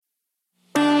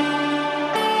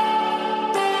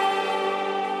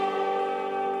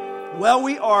Well,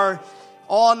 we are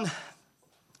on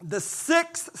the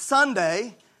 6th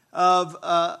Sunday of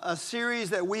a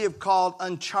series that we have called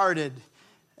Uncharted.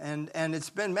 And it's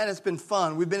been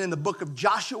fun. We've been in the book of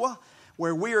Joshua,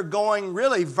 where we are going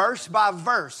really verse by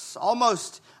verse.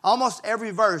 Almost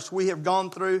every verse we have gone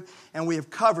through and we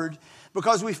have covered,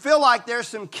 because we feel like there's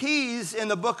some keys in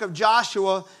the book of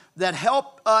Joshua that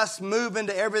help us move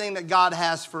into everything that God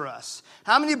has for us.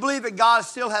 How many believe that God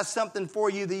still has something for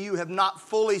you that you have not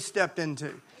fully stepped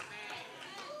into?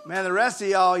 Man, the rest of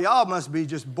y'all must be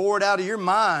just bored out of your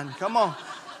mind. Come on.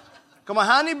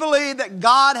 How many believe that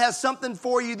God has something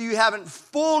for you that you haven't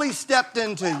fully stepped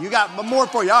into? You got more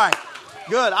for you. All right,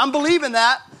 good. I'm believing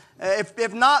that.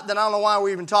 If not, then I don't know why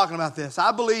we're even talking about this.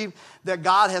 I believe that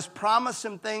God has promised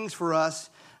some things for us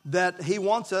that He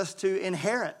wants us to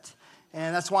inherit.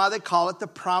 And that's why they call it the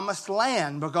promised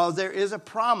land, because there is a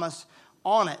promise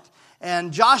on it.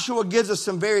 And Joshua gives us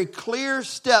some very clear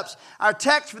steps. Our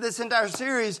text for this entire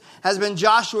series has been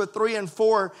Joshua 3 and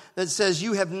 4 that says,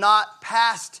 you have not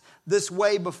passed this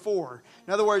way before.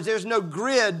 In other words, there's no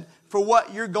grid for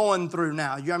what you're going through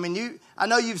now. I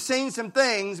know you've seen some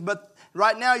things, but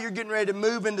right now you're getting ready to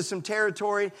move into some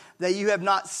territory that you have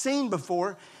not seen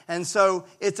before. And so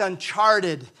it's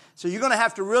uncharted. So you're going to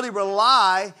have to really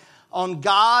rely on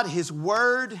God, His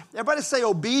Word. Everybody say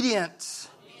obedience.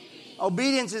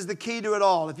 Obedience is the key to it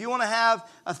all. If you want to have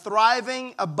a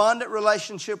thriving, abundant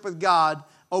relationship with God,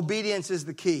 obedience is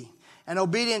the key. And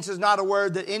obedience is not a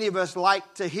word that any of us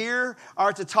like to hear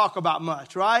or to talk about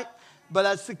much, right? But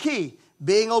that's the key,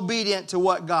 being obedient to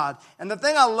what God. And the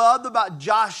thing I loved about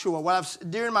Joshua,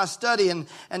 during my study and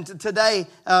today,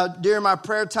 during my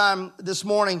prayer time this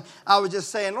morning, I was just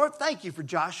saying, Lord, thank you for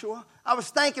Joshua. I was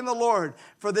thanking the Lord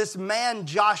for this man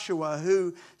Joshua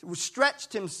who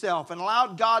stretched himself and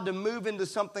allowed God to move him into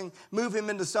something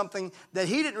that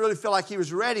he didn't really feel like he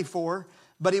was ready for,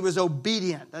 but he was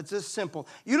obedient. That's just simple.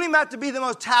 You don't even have to be the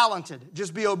most talented.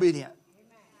 Just be obedient.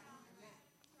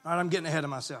 All right, I'm getting ahead of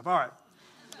myself. All right.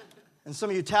 And some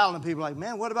of you talented people are like,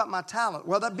 man, what about my talent?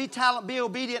 Well, be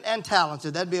obedient and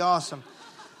talented. That'd be awesome.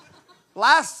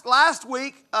 Last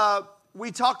week, we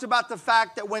talked about the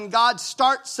fact that when God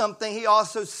starts something, He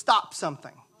also stops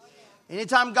something.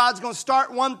 Anytime God's going to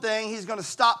start one thing, He's going to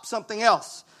stop something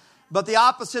else. But the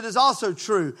opposite is also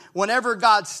true. Whenever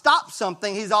God stops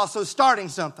something, He's also starting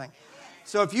something.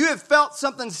 So if you have felt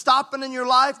something stopping in your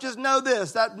life, just know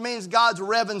this. That means God's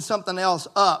revving something else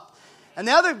up. And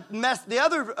the other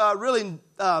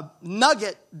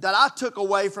nugget that I took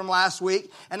away from last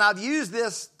week, and I've used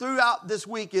this throughout this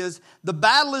week, is the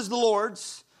battle is the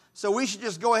Lord's. So we should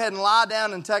just go ahead and lie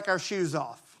down and take our shoes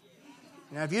off.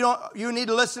 Now, if you need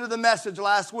to listen to the message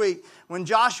last week. When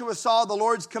Joshua saw the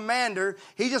Lord's commander,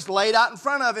 he just laid out in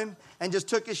front of him and just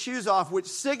took his shoes off, which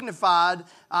signified,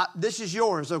 this is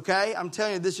yours, okay? I'm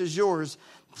telling you, this is yours.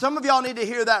 Some of y'all need to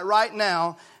hear that right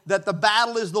now, that the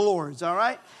battle is the Lord's, all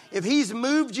right? If He's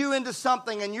moved you into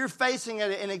something and you're facing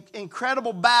an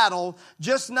incredible battle,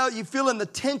 just know, you're feeling the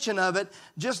tension of it,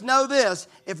 just know this.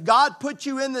 If God put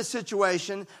you in this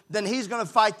situation, then He's going to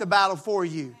fight the battle for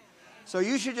you. So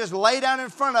you should just lay down in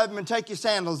front of Him and take your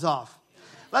sandals off.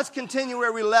 Let's continue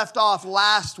where we left off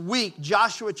last week.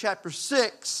 Joshua chapter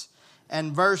 6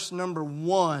 and verse number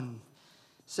 1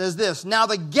 says this. Now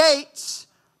the gates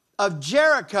of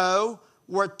Jericho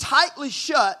were tightly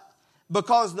shut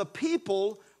because the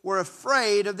people were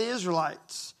afraid of the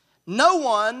Israelites. No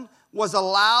one was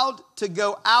allowed to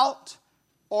go out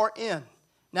or in.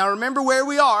 Now remember where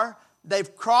we are.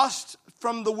 They've crossed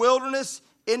from the wilderness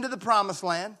into the promised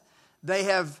land.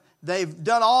 They've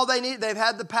done all they need. They've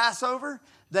had the Passover.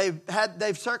 They've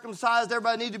circumcised.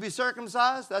 Everybody need to be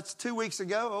circumcised. That's 2 weeks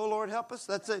ago. Oh, Lord, help us.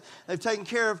 That's it. They've taken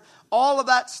care of all of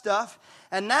that stuff.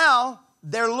 And now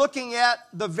they're looking at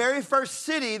the very first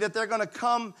city that they're going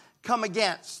to come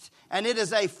against. And it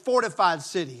is a fortified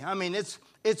city. I mean,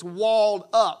 it's walled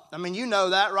up. I mean, you know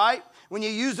that, right? When you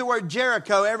use the word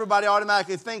Jericho, everybody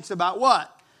automatically thinks about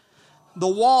what? The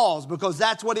walls, because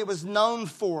that's what it was known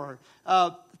for.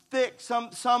 Thick.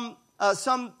 Some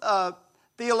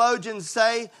theologians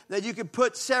say that you could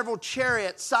put several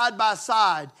chariots side by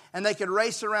side and they could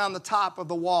race around the top of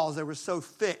the walls. They were so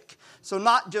thick. So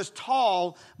not just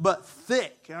tall, but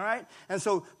thick, all right? And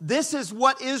so this is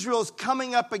what Israel's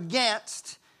coming up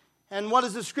against. And what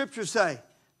does the Scripture say?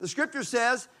 The Scripture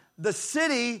says the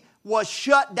city was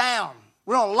shut down.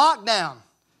 We're on lockdown.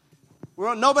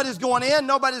 Nobody's going in,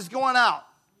 nobody's going out.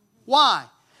 Why?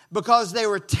 Because they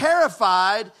were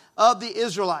terrified of the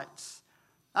Israelites.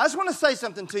 I just want to say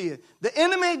something to you. The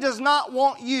enemy does not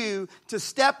want you to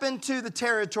step into the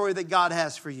territory that God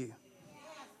has for you.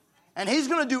 And he's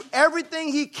going to do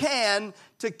everything he can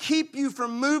to keep you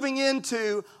from moving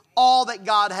into all that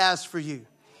God has for you.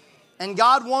 And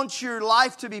God wants your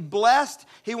life to be blessed.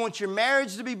 He wants your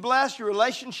marriage to be blessed, your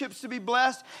relationships to be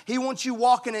blessed. He wants you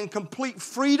walking in complete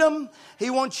freedom.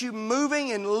 He wants you moving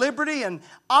in liberty and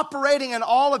operating in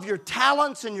all of your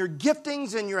talents and your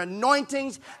giftings and your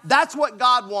anointings. That's what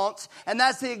God wants, and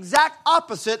that's the exact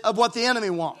opposite of what the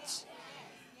enemy wants.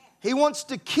 He wants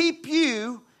to keep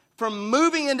you from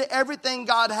moving into everything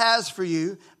God has for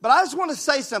you. But I just want to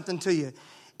say something to you.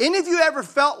 Any of you ever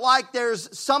felt like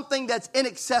there's something that's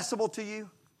inaccessible to you?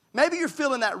 Maybe you're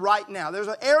feeling that right now. There's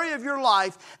an area of your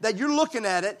life that you're looking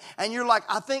at it and you're like,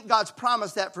 I think God's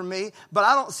promised that for me, but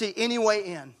I don't see any way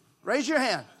in. Raise your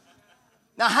hand.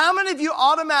 Now, how many of you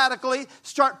automatically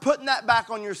start putting that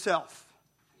back on yourself?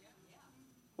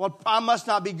 Well, I must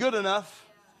not be good enough.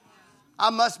 I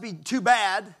must be too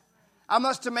bad. I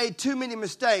must have made too many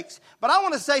mistakes. But I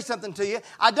want to say something to you.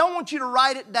 I don't want you to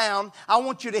write it down. I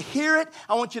want you to hear it.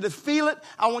 I want you to feel it.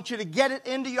 I want you to get it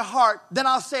into your heart. Then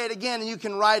I'll say it again and you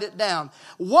can write it down.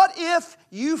 What if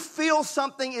you feel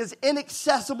something is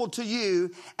inaccessible to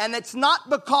you and it's not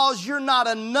because you're not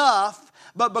enough,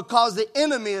 but because the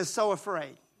enemy is so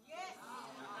afraid?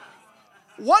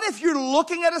 What if you're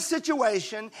looking at a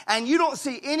situation and you don't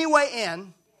see any way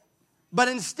in? But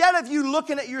instead of you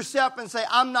looking at yourself and say,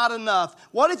 I'm not enough,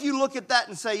 what if you look at that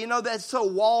and say, you know, that's so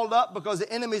walled up because the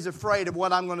enemy's afraid of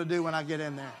what I'm going to do when I get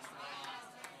in there.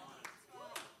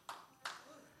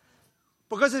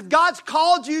 Because if God's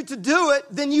called you to do it,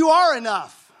 then you are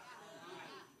enough.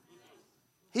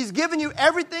 He's given you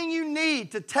everything you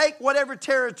need to take whatever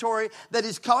territory that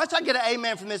He's called. Let's get an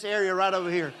amen from this area right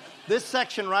over here. This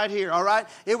section right here, all right?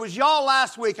 It was y'all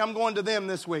last week. I'm going to them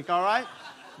this week, all right?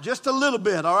 Just a little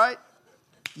bit, all right?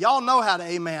 Y'all know how to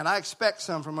amen. I expect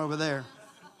some from over there.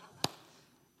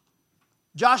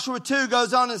 Joshua 2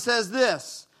 goes on and says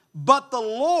this. But the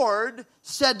Lord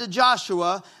said to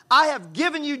Joshua, I have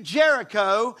given you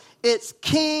Jericho, its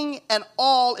king, and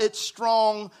all its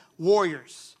strong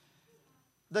warriors.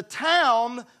 The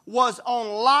town was on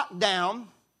lockdown,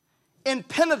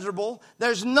 impenetrable.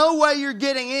 There's no way you're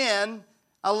getting in.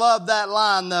 I love that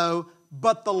line though.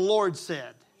 But the Lord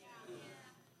said.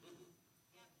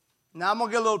 Now, I'm going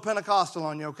to get a little Pentecostal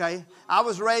on you, okay? I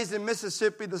was raised in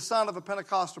Mississippi, the son of a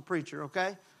Pentecostal preacher,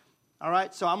 okay? All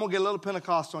right? So I'm going to get a little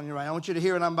Pentecostal on you, right? I want you to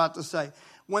hear what I'm about to say.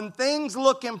 When things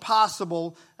look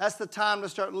impossible, that's the time to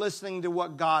start listening to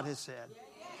what God has said.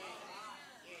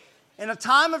 In a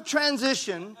time of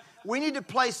transition, we need to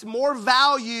place more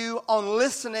value on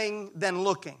listening than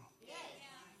looking.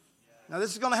 Now,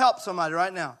 this is going to help somebody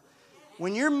right now.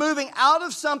 When you're moving out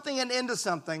of something and into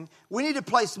something, we need to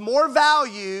place more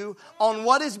value on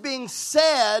what is being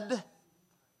said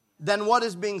than what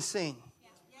is being seen.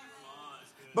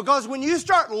 Because when you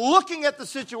start looking at the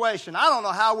situation, I don't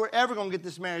know how we're ever going to get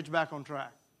this marriage back on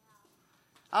track.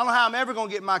 I don't know how I'm ever going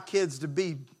to get my kids to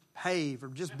behave or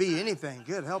just be anything.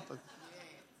 Good, help us.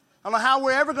 I don't know how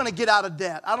we're ever going to get out of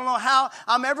debt. I don't know how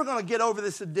I'm ever going to get over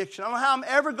this addiction. I don't know how I'm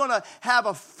ever going to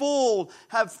have full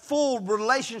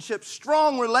relationship,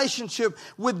 strong relationship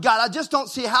with God. I just don't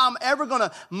see how I'm ever going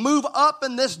to move up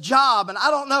in this job. And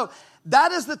I don't know.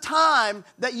 That is the time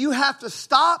that you have to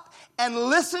stop and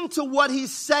listen to what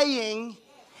He's saying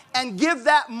and give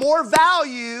that more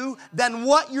value than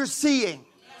what you're seeing.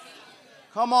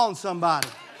 Come on, somebody.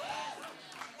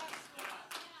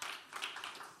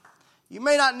 You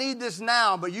may not need this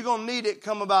now, but you're going to need it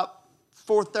come about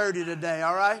 4:30 today,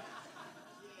 all right?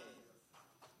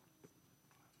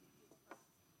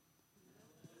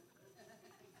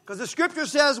 Because the scripture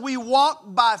says we walk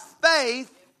by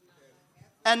faith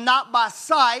and not by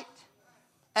sight,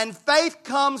 and faith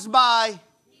comes by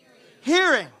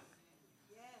hearing.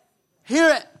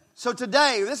 Hear it. So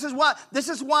today, this is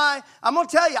why I'm going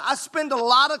to tell you, I spend a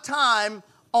lot of time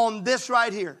on this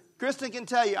right here. Kristen can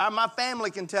tell you, my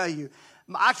family can tell you,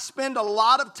 I spend a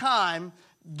lot of time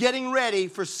getting ready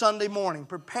for Sunday morning,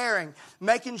 preparing,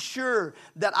 making sure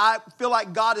that I feel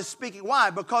like God is speaking. Why?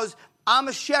 Because I'm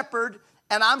a shepherd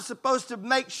and I'm supposed to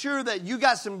make sure that you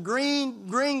got some green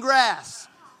grass.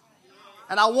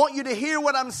 And I want you to hear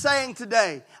what I'm saying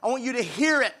today. I want you to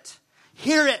hear it.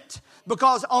 Hear it.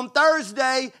 Because on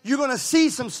Thursday, you're going to see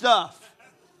some stuff.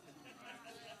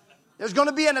 There's going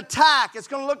to be an attack. It's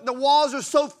going to look, the walls are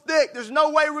so thick. There's no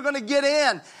way we're going to get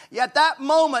in. At that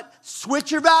moment,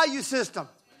 switch your value system.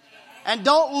 And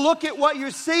don't look at what you're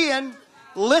seeing.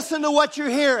 Listen to what you're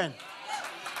hearing.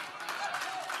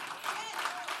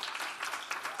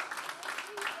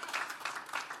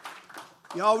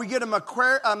 Y'all, we get a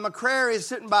McCrary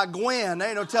sitting by Gwen. There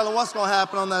ain't no telling what's going to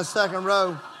happen on that second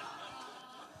row.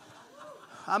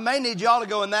 I may need y'all to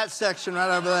go in that section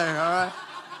right over there, all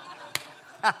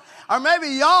right? Or maybe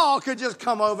y'all could just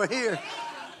come over here.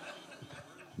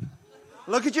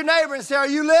 Look at your neighbor and say, are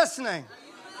you listening?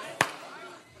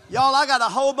 Y'all, I got a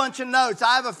whole bunch of notes.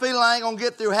 I have a feeling I ain't going to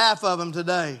get through half of them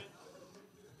today.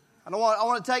 I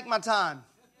want to take my time.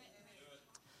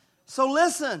 So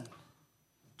listen.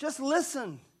 Just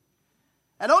listen.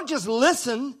 And don't just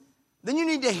listen. Then you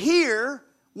need to hear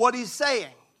what he's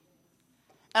saying.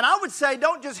 And I would say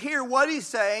don't just hear what he's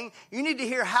saying. You need to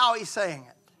hear how he's saying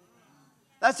it.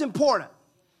 That's important.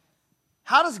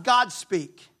 How does God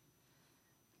speak?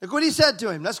 Look what he said to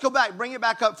him. Let's go back. Bring it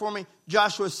back up for me.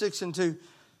 Joshua 6:2.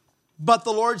 But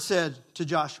the Lord said to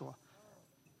Joshua.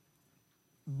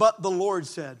 But the Lord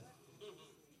said.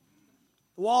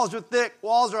 The walls are thick.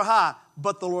 Walls are high.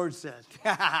 But the Lord said.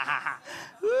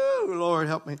 Woo, Lord,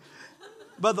 help me.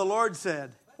 But the Lord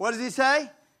said. What does he say?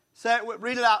 Say it,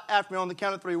 read it out after me on the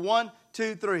count of 3. 1,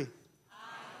 2, 3.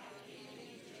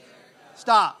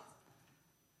 Stop.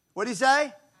 What did he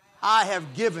say? I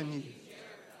have given you.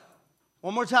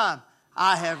 One more time.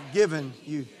 I have given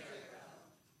you.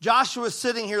 Joshua's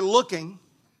sitting here looking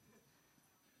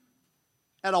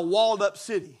at a walled up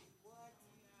city.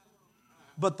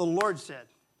 But the Lord said,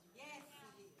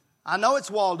 I know it's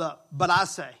walled up, but I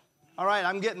say. All right,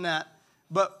 I'm getting that.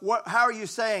 But how are you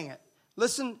saying it?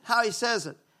 Listen how he says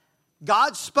it.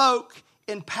 God spoke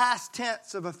in past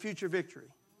tense of a future victory.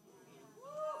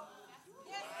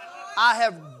 I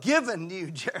have given you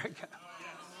Jericho.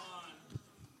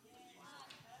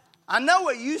 I know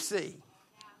what you see,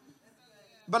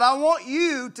 but I want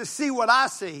you to see what I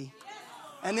see.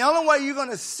 And the only way you're going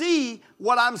to see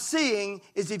what I'm seeing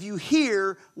is if you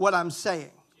hear what I'm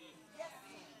saying.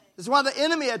 This is why the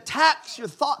enemy attacks your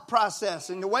thought process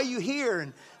and the way you hear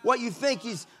and what you think.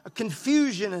 He's a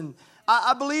confusion. And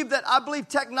I believe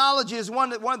technology is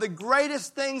one of the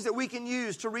greatest things that we can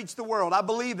use to reach the world. I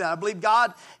believe that. I believe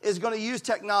God is going to use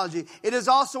technology. It is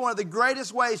also one of the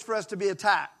greatest ways for us to be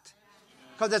attacked.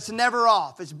 Because it's never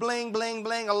off. It's bling, bling,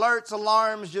 bling, alerts,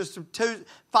 alarms, just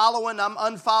following, I'm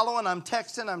unfollowing, I'm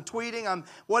texting, I'm tweeting,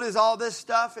 what is all this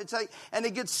stuff? It's like, and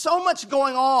it gets so much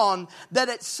going on that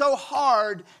it's so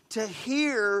hard to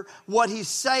hear what he's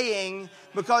saying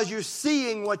because you're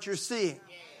seeing what you're seeing.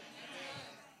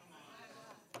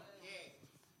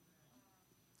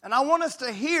 And I want us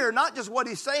to hear not just what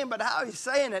he's saying, but how he's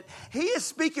saying it. He is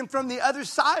speaking from the other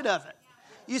side of it.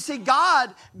 You see,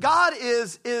 God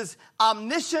is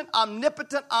omniscient,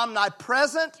 omnipotent,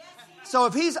 omnipresent. So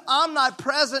if he's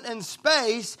omnipresent in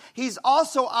space, he's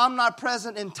also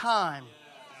omnipresent in time.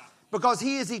 Because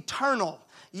he is eternal.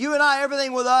 You and I,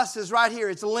 everything with us is right here.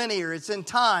 It's linear. It's in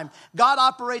time. God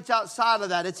operates outside of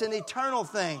that. It's an eternal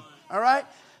thing. All right?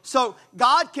 So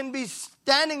God can be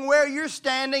standing where you're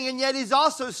standing, and yet he's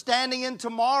also standing in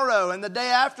tomorrow and the day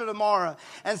after tomorrow.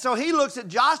 And so he looks at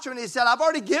Joshua and he said, I've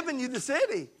already given you the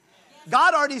city.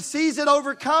 God already sees it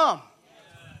overcome.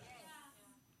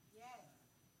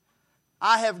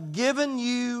 I have given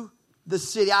you the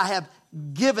city. I have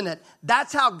given it.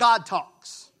 That's how God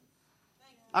talks.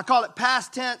 I call it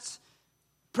past tense,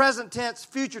 present tense,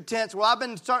 future tense. Well, I've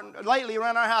been starting lately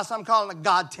around our house, I'm calling it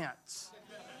God tense.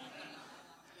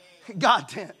 God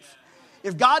tense.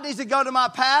 If God needs to go to my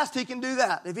past, he can do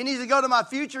that. If he needs to go to my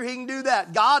future, he can do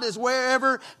that. God is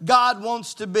wherever God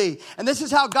wants to be. And this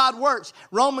is how God works.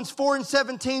 Romans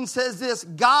 4:17 says this,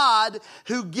 God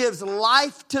who gives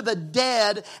life to the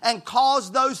dead and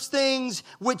calls those things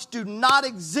which do not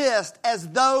exist as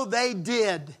though they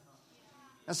did.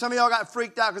 Now, some of y'all got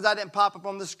freaked out because I didn't pop up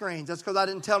on the screens. That's because I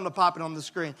didn't tell them to pop it on the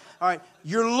screen. All right,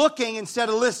 you're looking instead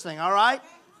of listening, all right?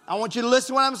 I want you to listen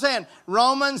to what I'm saying.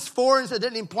 Romans 4, I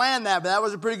didn't even plan that, but that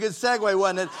was a pretty good segue,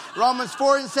 wasn't it? Romans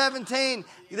 4:17,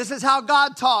 this is how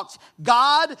God talks.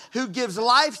 God who gives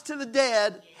life to the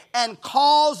dead and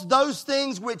calls those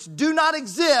things which do not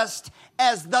exist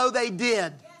as though they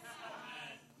did.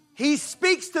 He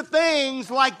speaks to things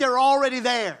like they're already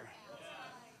there.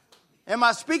 Am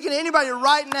I speaking to anybody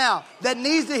right now that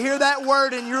needs to hear that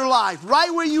word in your life,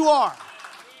 right where you are?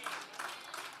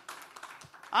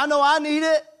 I know I need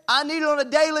it. I need it on a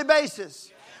daily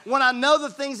basis when I know the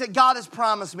things that God has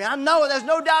promised me. I know it. There's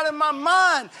no doubt in my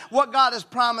mind what God has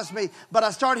promised me. But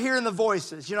I start hearing the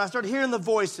voices. I start hearing the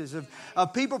voices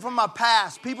of people from my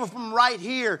past, people from right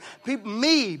here, people,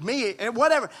 me,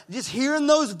 whatever. Just hearing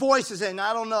those voices and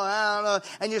I don't know.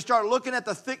 And you start looking at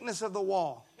the thickness of the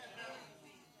wall.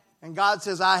 And God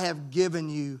says, I have given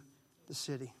you the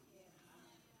city.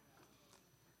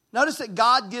 Notice that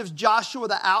God gives Joshua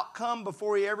the outcome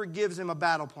before he ever gives him a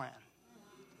battle plan.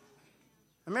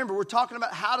 Remember, we're talking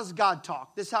about how does God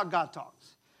talk. This is how God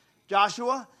talks.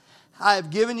 Joshua, I have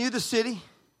given you the city.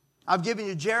 I've given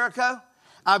you Jericho.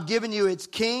 I've given you its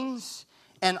kings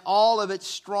and all of its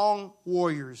strong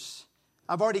warriors.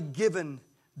 I've already given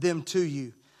them to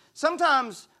you.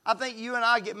 Sometimes I think you and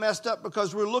I get messed up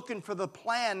because we're looking for the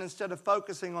plan instead of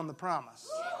focusing on the promise.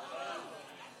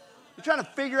 We're trying to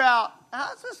figure out,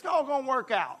 how's this all going to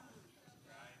work out?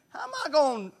 How am I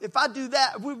going, if I do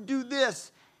that, if we do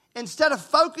this, instead of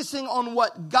focusing on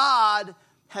what God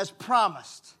has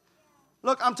promised.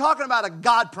 Look, I'm talking about a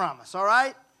God promise, all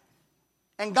right?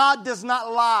 And God does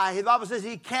not lie. The Bible says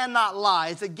He cannot lie.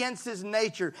 It's against His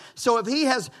nature. So if He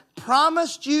has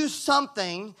promised you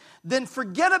something, then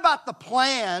forget about the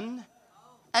plan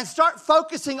and start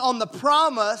focusing on the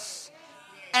promise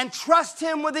and trust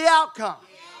Him with the outcome.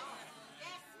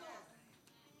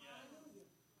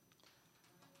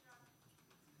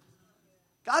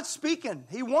 God's speaking.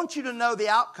 He wants you to know the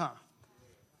outcome.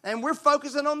 And we're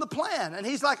focusing on the plan. And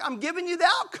He's like, I'm giving you the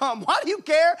outcome. Why do you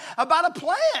care about a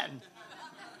plan?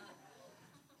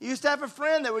 You used to have a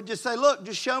friend that would just say, look,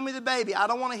 just show me the baby. I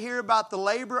don't want to hear about the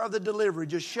labor of the delivery.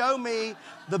 Just show me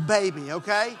the baby,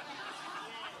 okay?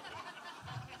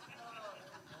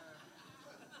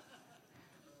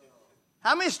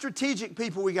 How many strategic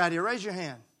people we got here? Raise your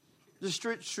hand. Just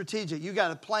strategic. You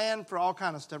got a plan for all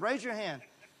kind of stuff. Raise your hand.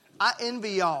 I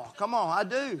envy y'all. Come on, I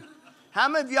do. How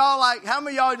many of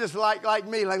y'all just like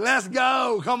me? Like, let's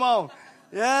go. Come on.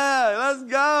 Yeah, let's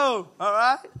go. All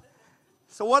right?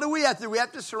 So what do we have to do? We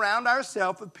have to surround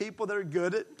ourselves with people that are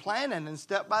good at planning and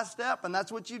step by step, and that's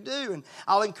what you do. And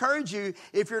I'll encourage you,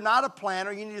 if you're not a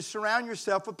planner, you need to surround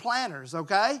yourself with planners,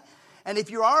 okay? And if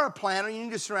you are a planner, you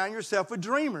need to surround yourself with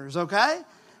dreamers, okay?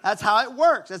 That's how it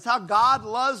works. That's how God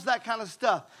loves that kind of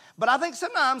stuff. But I think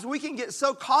sometimes we can get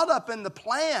so caught up in the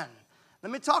plan.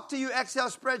 Let me talk to you Excel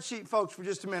spreadsheet folks for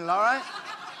just a minute, all right?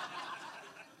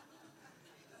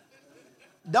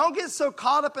 Don't get so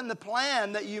caught up in the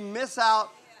plan that you miss out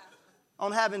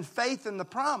on having faith in the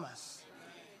promise.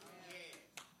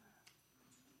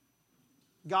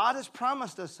 God has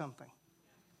promised us something.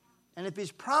 And if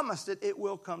He's promised it, it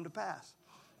will come to pass.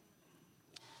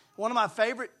 One of my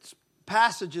favorite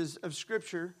passages of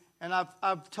Scripture, and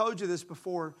I've told you this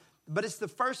before, but it's the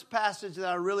first passage that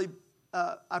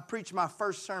I preached my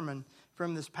first sermon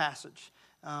from this passage.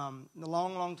 A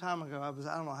long time ago,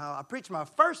 I preached my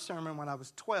first sermon when I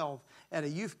was 12 at a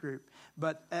youth group.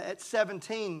 But at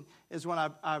 17 is when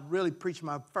I really preached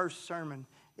my first sermon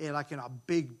in a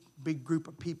big group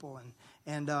of people.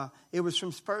 And it was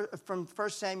from 1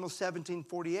 Samuel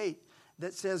 17:48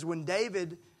 that says, when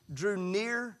David drew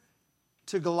near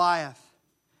to Goliath,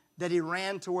 that he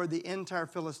ran toward the entire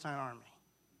Philistine army.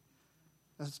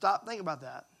 Now stop, think about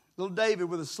that. Little David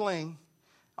with a sling,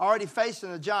 already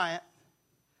facing a giant.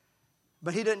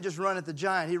 But he doesn't just run at the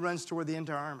giant. He runs toward the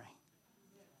entire army.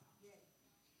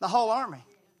 The whole army.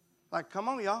 Like, come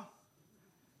on, y'all.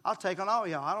 I'll take on all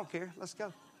y'all. I don't care. Let's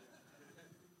go.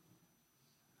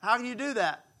 How can you do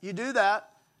that? You do that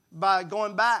by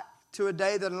going back to a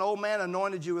day that an old man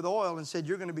anointed you with oil and said,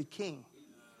 you're going to be king.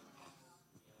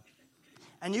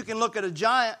 And you can look at a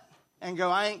giant and go,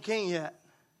 I ain't king yet.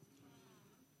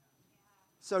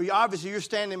 So obviously you're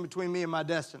standing between me and my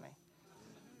destiny.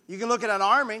 You can look at an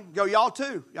army, go, y'all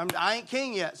too. I ain't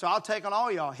king yet, so I'll take on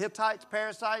all y'all. Hittites,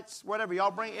 parasites, whatever.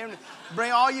 Y'all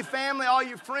bring all your family, all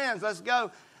your friends. Let's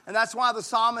go. And that's why the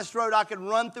psalmist wrote, I could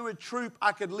run through a troop.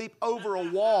 I could leap over a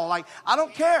wall. Like, I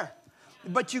don't care.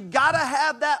 But you got to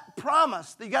have that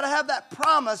promise. You got to have that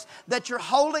promise that you're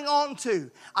holding on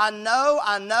to. I know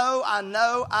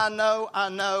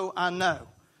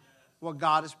what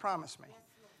God has promised me.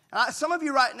 Some of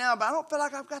you right now, but I don't feel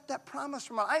like I've got that promise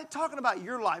from God. I ain't talking about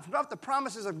your life. I'm talking about the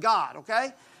promises of God,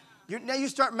 okay? Now you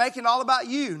start making it all about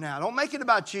you now. Don't make it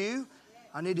about you.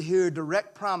 I need to hear a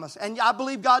direct promise. And I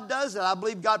believe God does that. I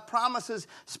believe God promises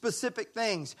specific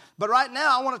things. But right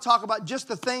now, I want to talk about just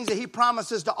the things that He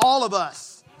promises to all of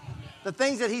us. The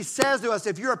things that He says to us.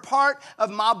 If you're a part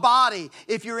of my body,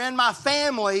 if you're in my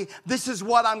family, this is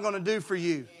what I'm going to do for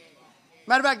you.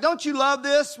 Matter of fact, don't you love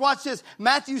this? Watch this.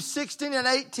 Matthew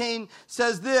 16:18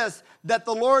 says this, that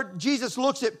the Lord Jesus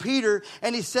looks at Peter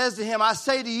and He says to him, I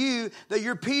say to you that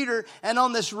you're Peter, and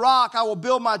on this rock I will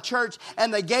build my church,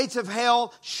 and the gates of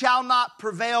hell shall not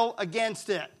prevail against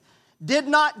it. Did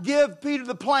not give Peter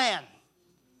the plan.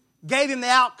 Gave him the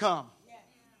outcome.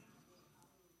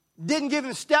 Didn't give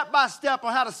him step by step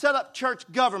on how to set up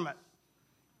church government.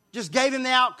 Just gave him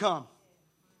the outcome.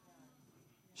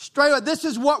 Straight away, this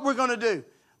is what we're going to do.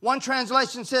 One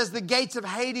translation says the gates of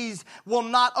Hades will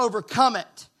not overcome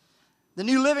it. The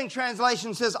New Living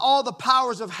Translation says all the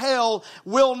powers of hell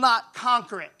will not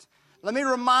conquer it. Let me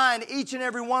remind each and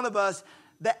every one of us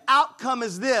the outcome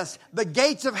is this: the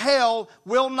gates of hell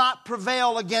will not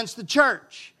prevail against the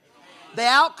church. The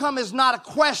outcome is not a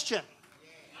question.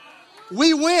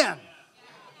 We win.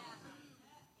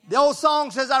 The old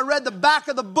song says, I read the back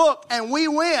of the book and we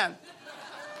win.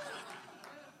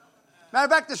 Matter of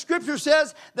fact, the scripture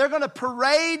says they're going to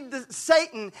parade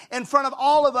Satan in front of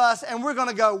all of us, and we're going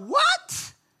to go,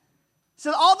 what?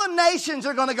 So all the nations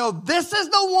are going to go, this is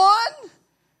the one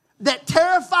that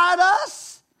terrified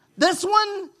us? This one?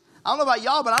 I don't know about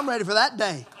y'all, but I'm ready for that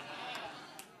day.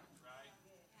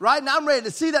 Right now, I'm ready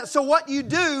to see that. So what you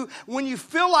do when you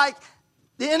feel like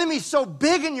the enemy's so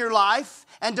big in your life,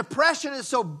 and depression is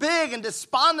so big, and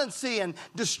despondency and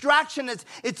distraction,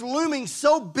 it's looming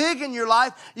so big in your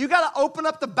life, you got to open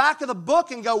up the back of the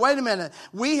book and go, wait a minute.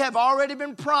 We have already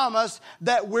been promised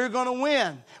that we're going to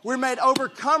win. We're made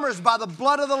overcomers by the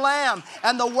blood of the Lamb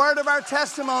and the word of our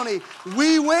testimony.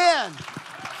 We win.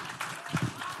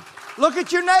 Look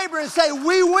at your neighbor and say,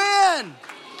 we win.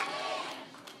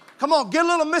 Come on, get a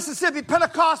little Mississippi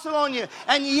Pentecostal on you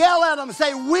and yell at them and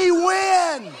say, we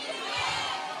win.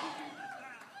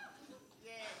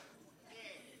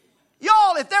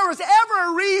 Y'all, if there was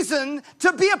ever a reason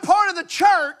to be a part of the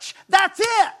church, that's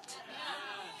it.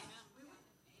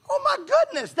 Oh my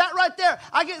goodness, that right there.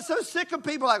 I get so sick of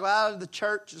people like, well, the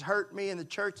church has hurt me, and the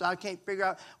church, I can't figure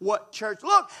out what church.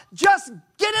 Look, just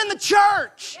get in the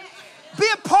church. Be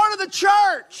a part of the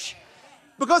church.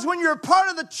 Because when you're a part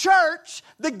of the church,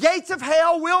 the gates of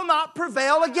hell will not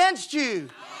prevail against you.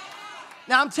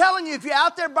 Now, I'm telling you, if you're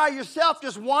out there by yourself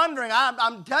just wandering,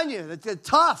 I'm telling you, it's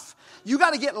tough. You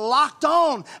got to get locked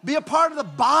on. Be a part of the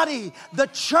body, the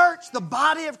church, the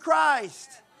body of Christ.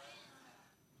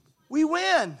 We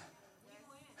win.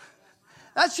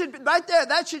 That should be right there.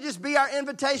 That should just be our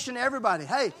invitation to everybody.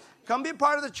 Hey, come be a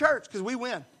part of the church because we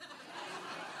win.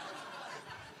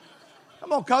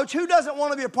 Come on, coach. Who doesn't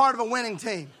want to be a part of a winning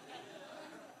team?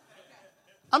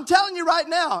 I'm telling you right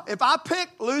now, if I pick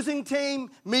losing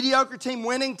team, mediocre team,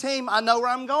 winning team, I know where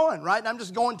I'm going, right? I'm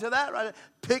just going to that, right?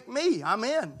 Pick me. I'm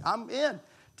in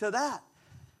to that.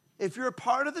 If you're a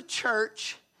part of the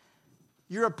church,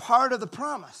 you're a part of the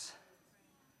promise.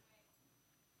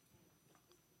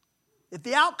 If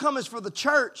the outcome is for the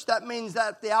church, that means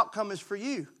that the outcome is for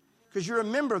you because you're a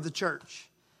member of the church.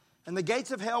 And the gates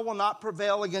of hell will not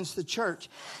prevail against the church.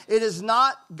 It is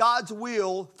not God's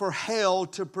will for hell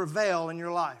to prevail in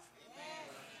your life.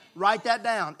 Write that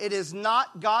down. It is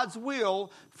not God's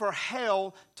will for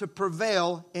hell to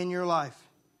prevail in your life.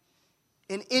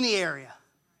 In any area.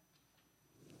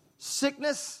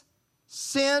 Sickness,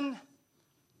 sin,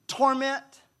 torment,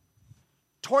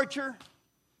 torture.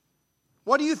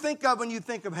 What do you think of when you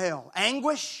think of hell?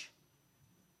 Anguish,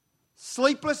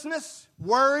 sleeplessness,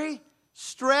 worry,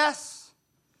 stress,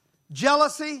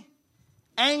 jealousy,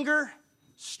 anger,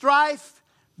 strife,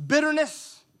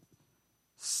 bitterness,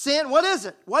 sin. What is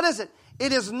it? What is it?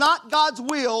 It is not God's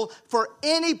will for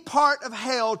any part of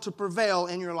hell to prevail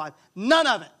in your life. None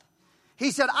of it.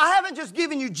 He said, I haven't just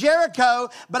given you Jericho,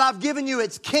 but I've given you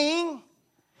its king,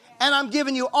 and I'm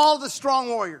giving you all the strong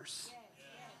warriors.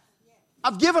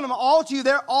 I've given them all to you.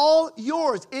 They're all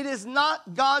yours. It is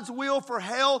not God's will for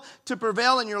hell to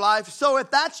prevail in your life. So if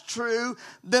that's true,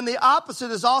 then the opposite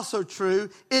is also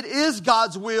true. It is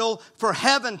God's will for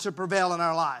heaven to prevail in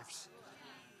our lives.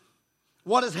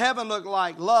 What does heaven look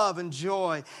like? Love and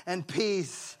joy and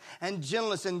peace and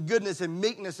gentleness and goodness and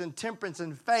meekness and temperance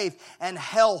and faith and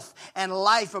health and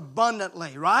life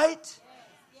abundantly, right?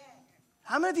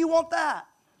 How many of you want that?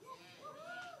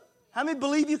 How many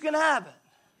believe you can have it?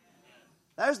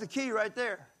 There's the key right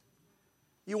there.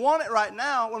 You want it right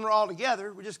now when we're all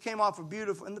together. We just came off of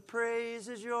beautiful, and the praise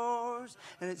is yours,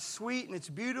 and it's sweet, and it's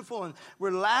beautiful, and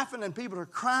we're laughing, and people are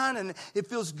crying, and it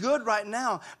feels good right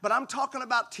now. But I'm talking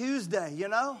about Tuesday, you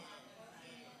know?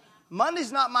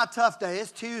 Monday's not my tough day.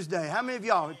 It's Tuesday. How many of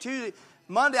y'all? Tuesday,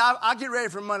 Monday, I get ready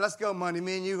for Monday. Let's go, Monday.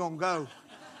 Me and you going to go.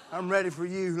 I'm ready for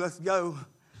you. Let's go.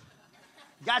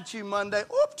 Got you, Monday.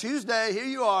 Oop, Tuesday, here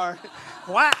you are.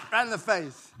 Whack, right in the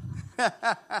face.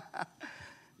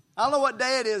 I don't know what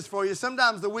day it is for you.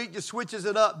 Sometimes the week just switches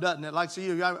it up, doesn't it? Like,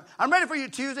 so I'm ready for you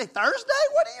Tuesday. Thursday?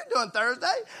 What are you doing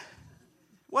Thursday?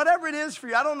 Whatever it is for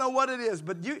you, I don't know what it is,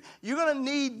 but you're going to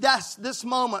need this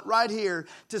moment right here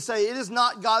to say it is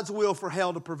not God's will for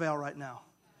hell to prevail right now.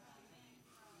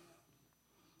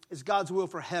 It's God's will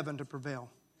for heaven to prevail.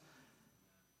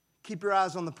 Keep your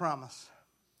eyes on the promise.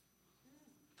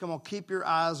 Come on, keep your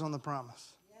eyes on the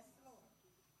promise.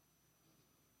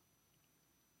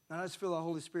 And I just feel the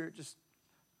Holy Spirit just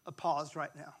a pause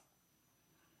right now.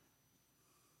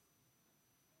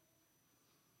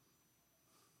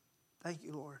 Thank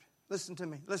you, Lord. Listen to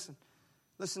me. Listen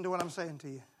Listen to what I'm saying to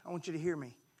you. I want you to hear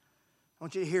me. I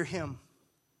want you to hear him.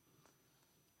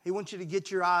 He wants you to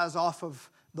get your eyes off of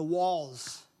the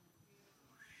walls.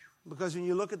 Because when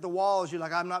you look at the walls, you're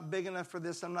like, I'm not big enough for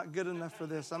this. I'm not good enough for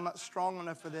this. I'm not strong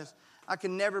enough for this. I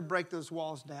can never break those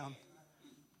walls down.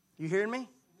 You hearing me?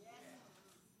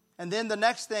 And then the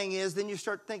next thing is, then you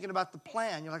start thinking about the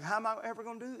plan. You're like, how am I ever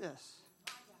going to do this?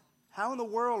 How in the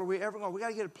world are we ever going to? We got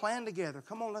to get a plan together.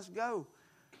 Come on, let's go.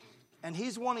 And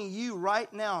he's wanting you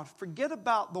right now, forget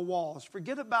about the walls.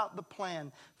 Forget about the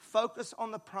plan. Focus on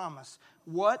the promise.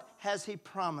 What has he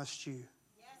promised you?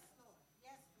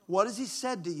 What has he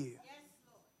said to you?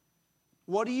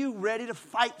 What are you ready to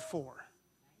fight for?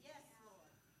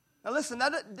 Now listen,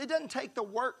 it doesn't take the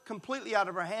work completely out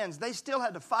of our hands. They still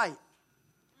had to fight.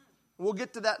 We'll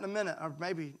get to that in a minute, or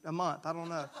maybe a month. I don't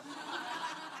know.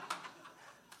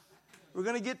 We're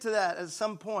going to get to that at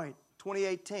some point,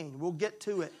 2018. We'll get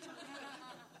to it.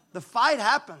 The fight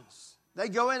happens. They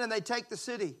go in and they take the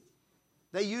city.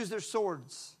 They use their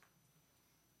swords.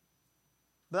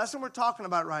 But that's what we're talking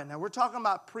about right now. We're talking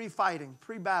about pre-fighting,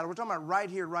 pre-battle. We're talking about right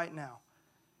here, right now.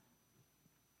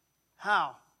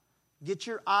 How? Get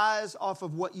your eyes off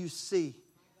of what you see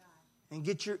and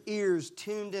get your ears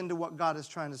tuned into what God is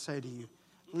trying to say to you.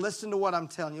 Listen to what I'm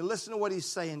telling you. Listen to what he's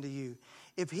saying to you.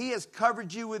 If he has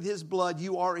covered you with his blood,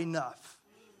 you are enough.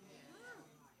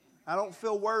 I don't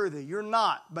feel worthy. You're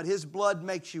not, but his blood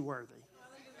makes you worthy.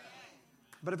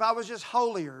 But if I was just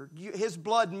holier, his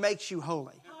blood makes you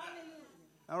holy.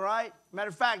 All right? Matter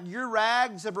of fact, your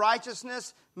rags of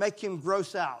righteousness make him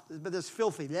gross out. But this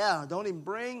filthy, don't even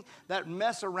bring that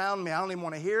mess around me. I don't even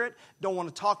want to hear it. Don't want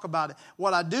to talk about it.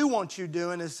 What I do want you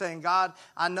doing is saying, God,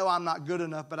 I know I'm not good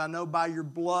enough, but I know by your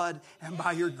blood and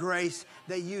by your grace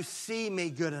that you see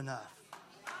me good enough.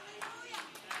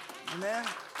 Amen?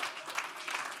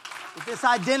 Get this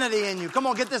identity in you. Come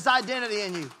on, get this identity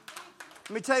in you.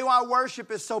 Let me tell you why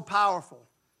worship is so powerful.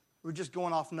 We're just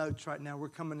going off notes right now. We're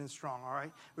coming in strong, all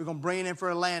right? We're going to bring it in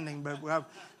for a landing, but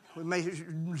we may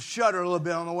shudder a little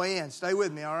bit on the way in. Stay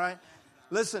with me, all right?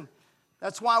 Listen,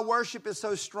 that's why worship is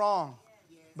so strong,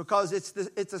 because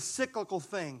it's a cyclical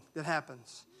thing that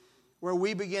happens where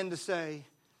we begin to say,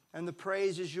 and the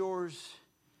praise is yours.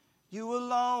 You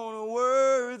alone are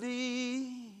worthy.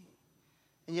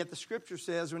 And yet the scripture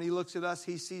says when he looks at us,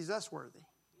 he sees us worthy.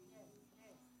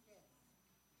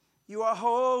 You are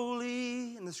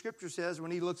holy. And the scripture says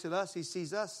when he looks at us, he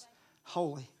sees us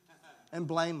holy and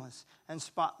blameless and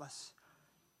spotless.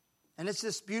 And it's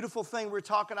this beautiful thing. We're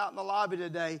talking out in the lobby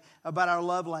today about our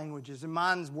love languages. And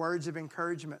mine's words of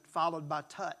encouragement followed by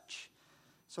touch.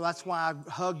 So that's why I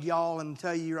hug y'all and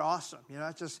tell you you're awesome. You know,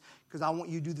 it's just because I want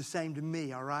you to do the same to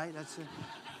me, all right? That's it.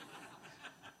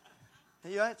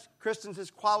 You know, Christians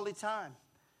is quality time.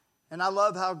 And I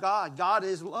love how God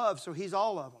is love, so he's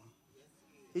all of them.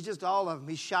 He's just all of them.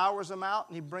 He showers them out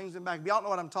and he brings them back. If y'all know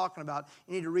what I'm talking about,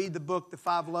 you need to read the book, The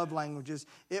 5 Love Languages.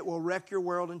 It will wreck your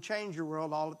world and change your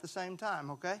world all at the same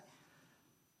time, okay?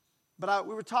 But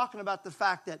we were talking about the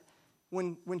fact that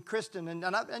when Kristen,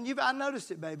 I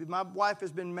noticed it, baby. My wife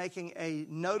has been making a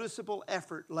noticeable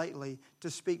effort lately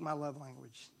to speak my love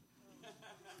language.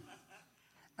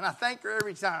 And I thank her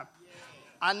every time.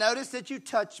 I noticed that you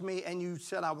touched me and you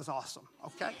said I was awesome,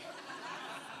 okay?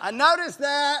 I noticed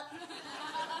that.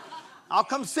 I'll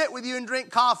come sit with you and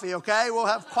drink coffee, okay? We'll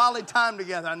have quality time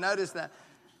together. I noticed that.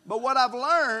 But what I've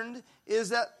learned is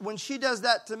that when she does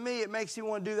that to me, it makes me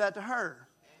want to do that to her.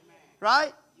 Amen.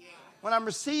 Right? Yeah. When I'm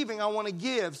receiving, I want to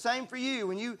give. Same for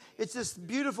you. It's this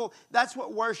beautiful, that's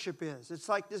what worship is. It's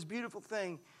like this beautiful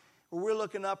thing where we're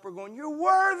looking up, we're going, you're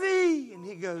worthy. And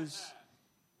he goes,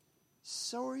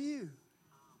 so are you.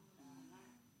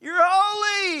 You're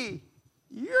holy.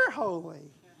 You're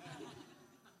holy.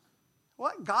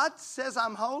 What? God says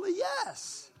I'm holy?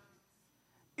 Yes.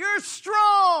 You're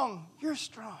strong. You're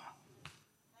strong.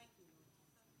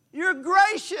 You're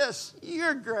gracious.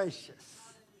 You're gracious.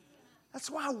 That's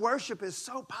why worship is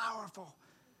so powerful.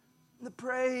 The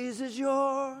praise is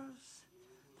yours.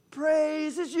 The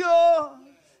praise is yours.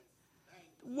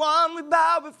 The one we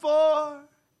bow before.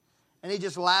 And he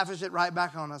just lavishes it right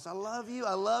back on us. I love you.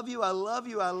 I love you. I love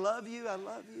you. I love you. I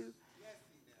love you.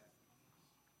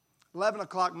 11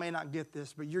 o'clock may not get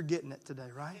this, but you're getting it today,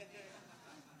 right?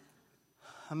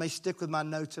 I may stick with my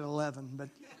notes at 11, but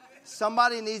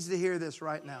somebody needs to hear this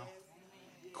right now.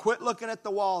 Quit looking at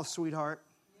the walls, sweetheart.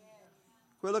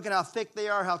 Quit looking how thick they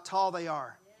are, how tall they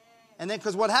are. And then,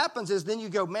 because what happens is then you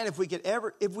go, man, if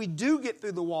we do get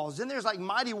through the walls, then there's like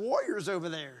mighty warriors over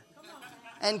there.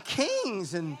 And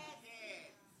kings and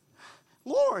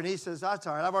Lord. He says, that's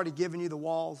all right. I've already given you the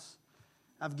walls.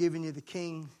 I've given you the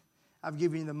king. I've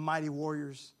given you the mighty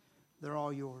warriors. They're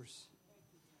all yours.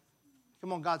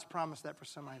 Come on, God's promised that for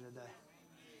somebody today.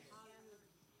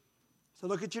 So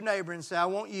look at your neighbor and say, I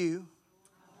want you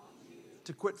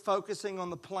to quit focusing on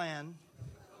the plan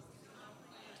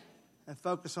and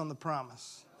focus on the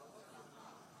promise.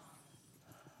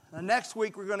 Now, next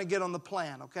week, we're going to get on the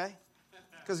plan, okay?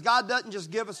 Because God doesn't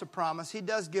just give us a promise. He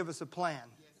does give us a plan.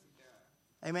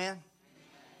 Amen?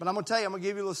 But I'm going to tell you, I'm going to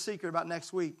give you a little secret about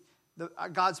next week.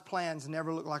 God's plans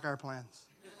never look like our plans.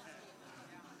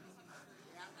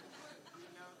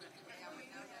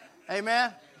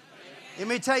 Amen? Let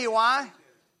me tell you why.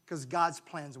 Because God's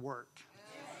plans work.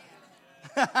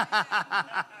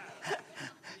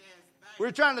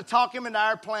 We're trying to talk him into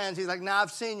our plans. He's like, no,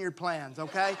 I've seen your plans,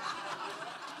 okay?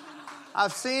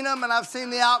 I've seen them and I've seen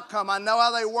the outcome. I know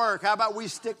how they work. How about we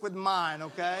stick with mine,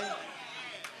 okay?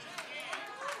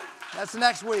 That's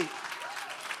next week.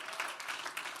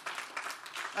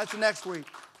 That's next week.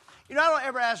 You know, I don't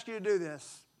ever ask you to do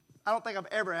this. I don't think I've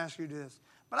ever asked you to do this.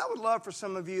 But I would love for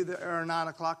some of you that are 9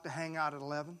 o'clock to hang out at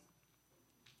 11.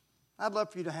 I'd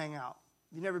love for you to hang out.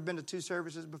 You've never been to 2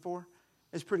 services before?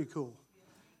 It's pretty cool.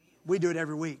 We do it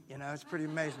every week, you know. It's pretty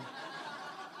amazing.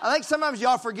 I think sometimes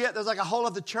y'all forget there's like a whole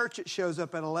other church that shows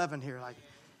up at 11 here. Like,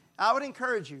 I would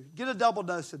encourage you, get a double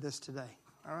dose of this today,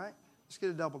 all right? Let's get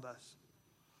a double dose.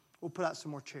 We'll put out some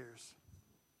more chairs.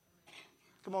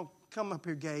 Come on, come up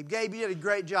here, Gabe. Gabe, you did a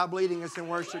great job leading us in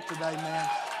worship today, man.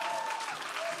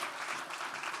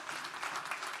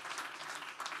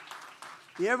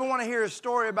 You ever want to hear a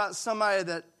story about somebody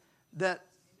that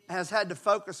has had to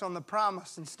focus on the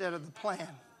promise instead of the plan?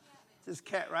 This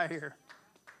cat right here.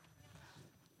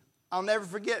 I'll never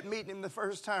forget meeting him the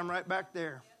first time right back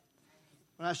there.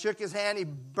 When I shook his hand, he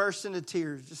burst into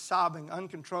tears, just sobbing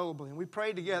uncontrollably. And we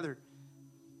prayed together,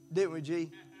 didn't we,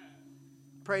 G?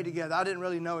 Prayed together. I didn't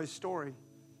really know his story.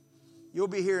 You'll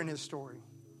be hearing his story.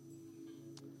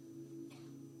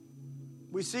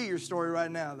 We see your story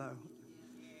right now, though.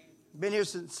 Been here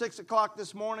since 6 o'clock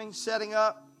this morning, setting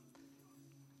up.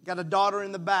 Got a daughter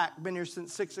in the back. Been here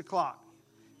since 6 o'clock.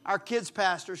 Our kids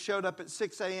pastor showed up at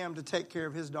 6 a.m. to take care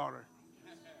of his daughter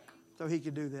so he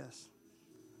could do this.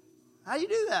 How do you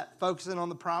do that? Focusing on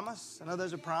the promise. I know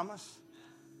there's a promise.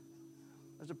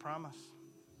 There's a promise.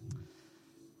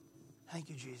 Thank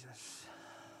you, Jesus.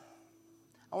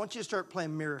 I want you to start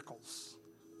playing miracles.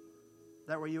 Is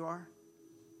that where you are?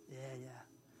 Yeah.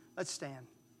 Let's stand.